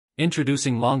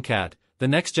Introducing LongCat, the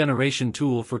next-generation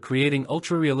tool for creating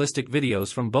ultra-realistic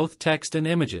videos from both text and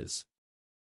images.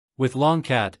 With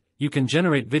LongCat, you can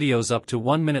generate videos up to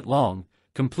 1 minute long,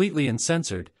 completely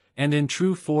uncensored, and in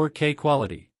true 4K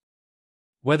quality.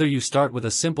 Whether you start with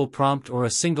a simple prompt or a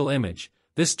single image,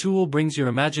 this tool brings your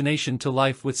imagination to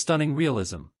life with stunning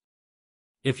realism.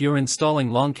 If you're installing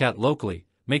LongCat locally,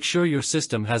 make sure your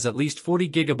system has at least 40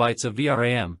 GB of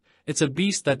VRAM. It's a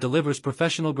beast that delivers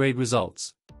professional-grade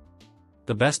results.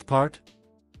 The best part?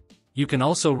 You can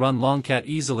also run LongCat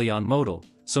easily on modal,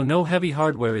 so no heavy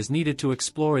hardware is needed to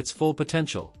explore its full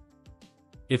potential.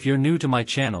 If you're new to my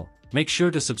channel, make sure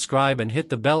to subscribe and hit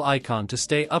the bell icon to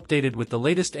stay updated with the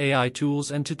latest AI tools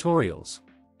and tutorials.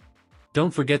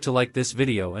 Don't forget to like this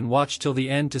video and watch till the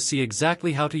end to see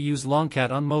exactly how to use LongCat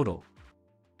on modal.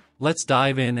 Let's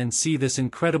dive in and see this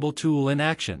incredible tool in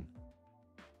action.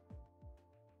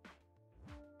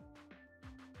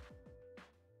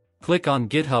 Click on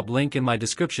GitHub link in my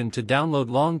description to download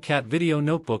LongCat Video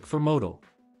Notebook for modal.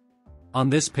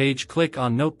 On this page, click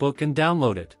on Notebook and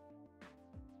download it.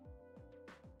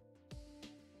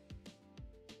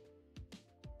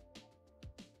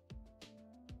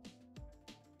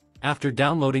 After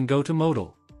downloading, go to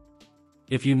modal.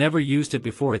 If you never used it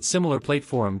before, it's similar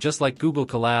platform just like Google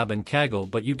Colab and Kaggle,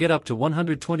 but you get up to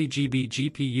 120 GB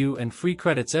GPU and free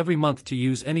credits every month to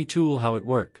use any tool. How it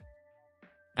work?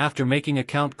 After making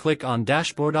account, click on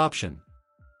Dashboard option.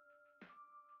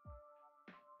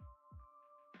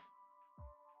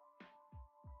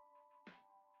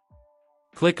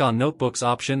 Click on Notebooks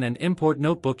option and import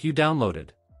notebook you downloaded.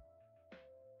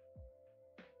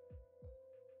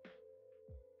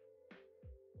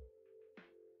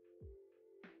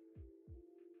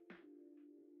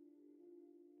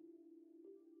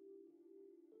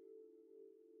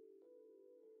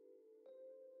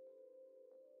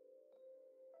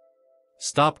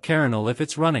 Stop kernel if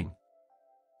it's running.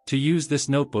 To use this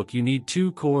notebook you need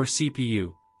 2-core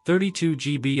CPU, 32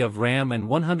 GB of RAM and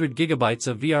 100 GB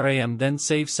of VRAM. Then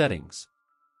save settings.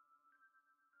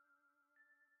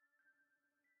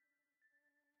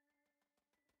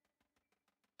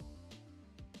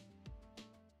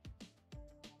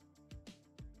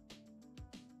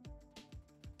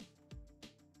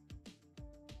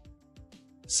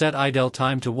 Set idle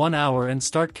time to 1 hour and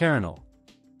start kernel.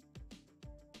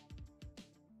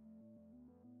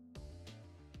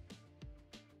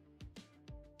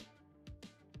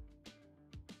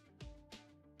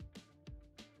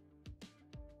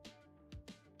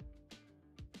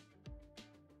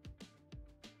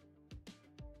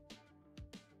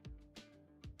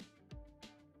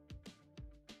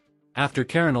 After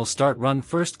kernel start, run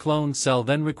first clone cell,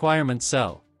 then requirement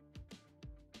cell.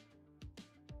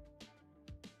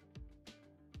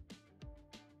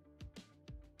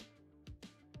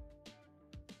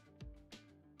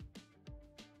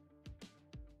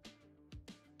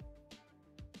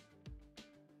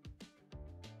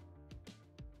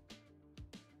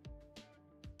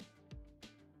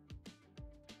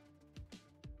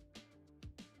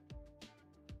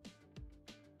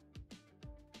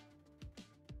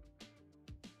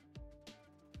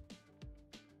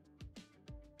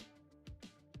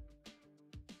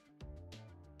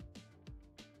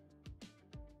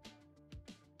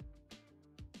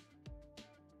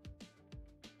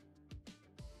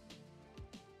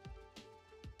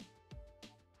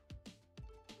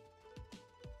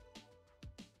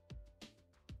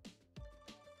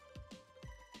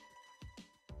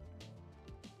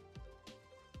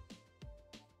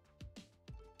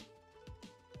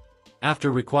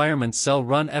 After requirements cell,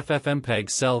 run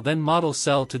ffmpeg cell, then model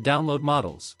cell to download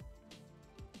models.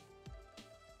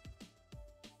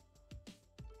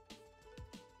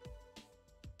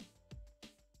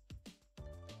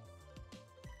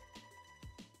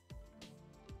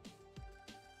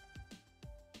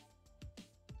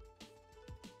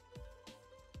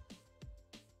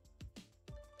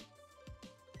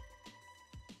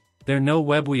 There are no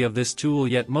webWe of this tool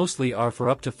yet, mostly are for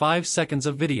up to 5 seconds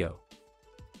of video.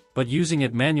 But using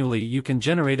it manually you can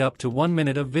generate up to 1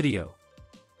 minute of video.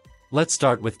 Let's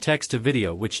start with text to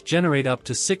video, which generate up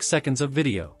to 6 seconds of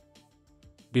video.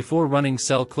 Before running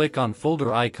cell, click on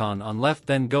folder icon on left,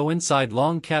 then go inside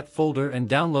LongCat folder and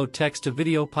download text to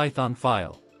video Python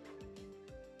file.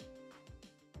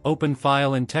 Open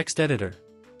file in text editor.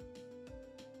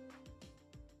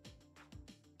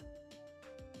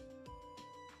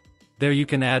 There you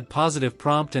can add positive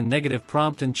prompt and negative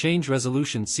prompt and change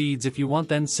resolution seeds if you want,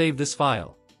 then save this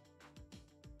file.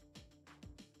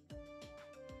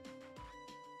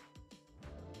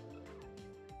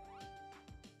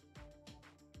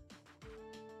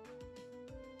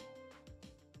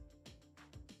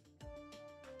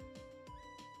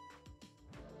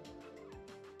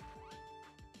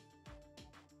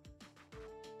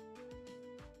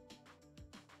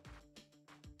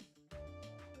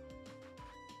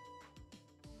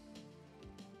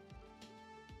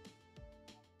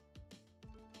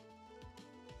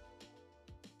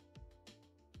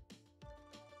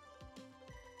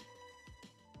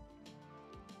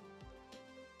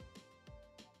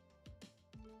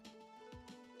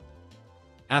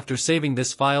 After saving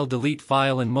this file, delete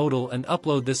file in modal and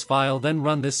upload this file, then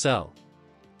run this cell.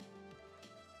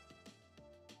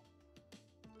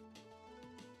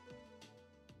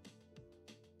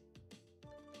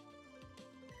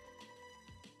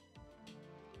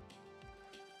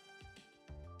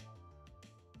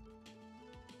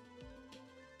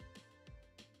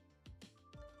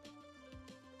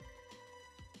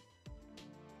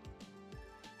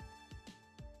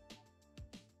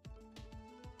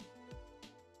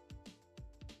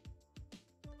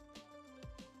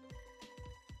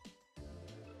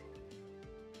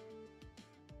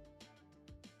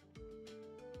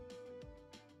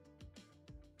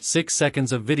 "6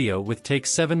 seconds of video with take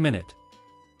 7 minutes.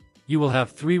 You will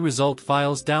have 3 result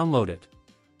files downloaded.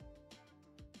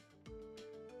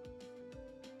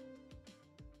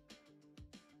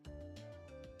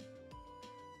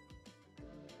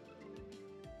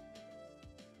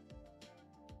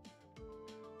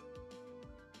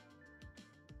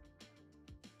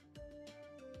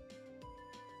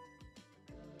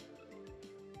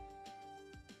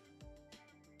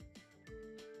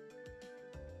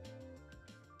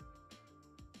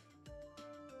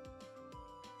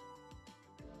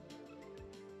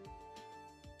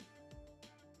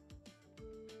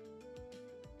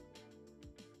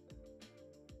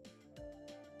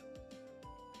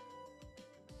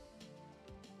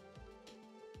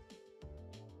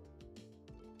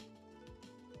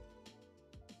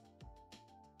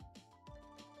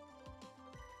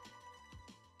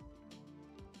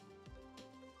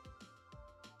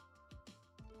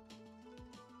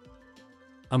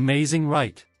 Amazing,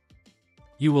 right?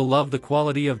 You will love the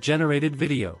quality of generated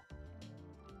video.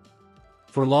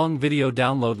 For long video,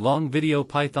 download long video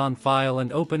Python file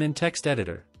and open in text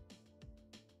editor.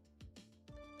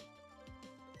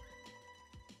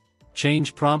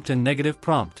 Change prompt and negative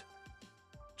prompt.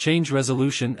 Change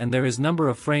resolution, and there is number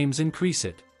of frames, increase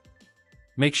it.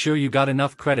 Make sure you got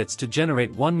enough credits to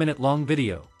generate 1 minute long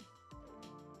video.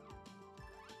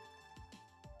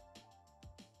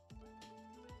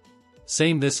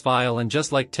 Save this file, and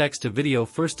just like text to video,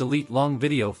 first delete long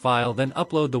video file, then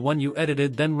upload the one you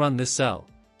edited, then run this cell.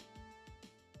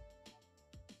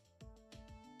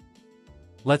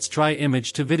 Let's try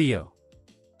image to video.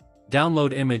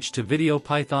 Download image to video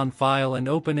Python file and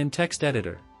open in text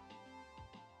editor.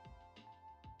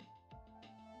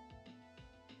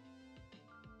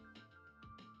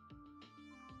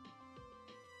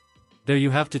 There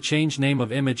you have to change name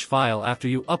of image file after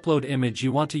you upload image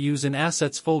you want to use in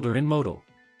assets folder in modal.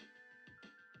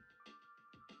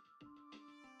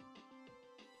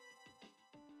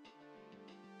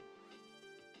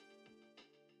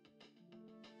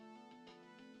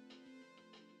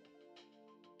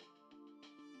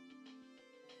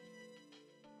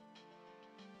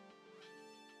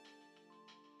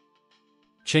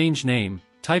 Change name,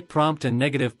 type prompt and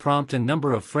negative prompt and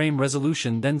number of frame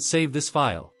resolution, then save this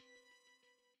file.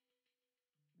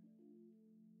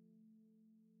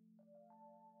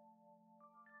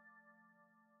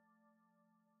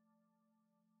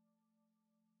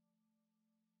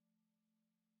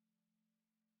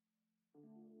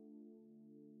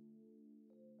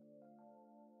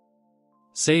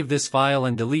 Save this file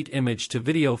and delete image to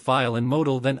video file in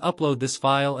modal, then upload this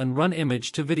file and run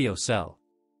image to video cell.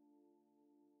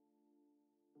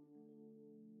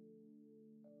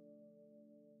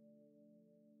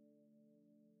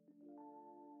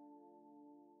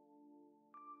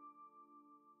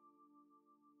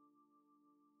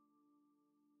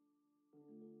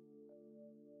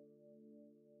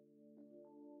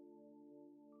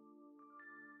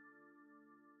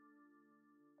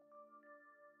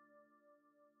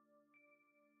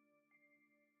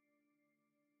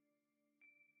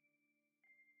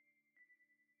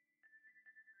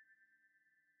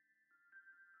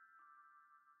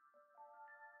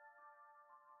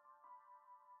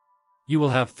 You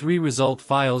will have 3 result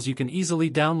files, you can easily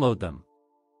download them.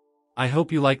 I hope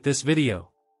you like this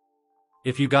video.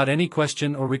 If you got any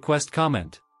question or request,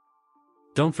 comment.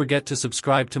 Don't forget to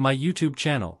subscribe to my YouTube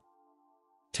channel.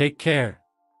 Take care.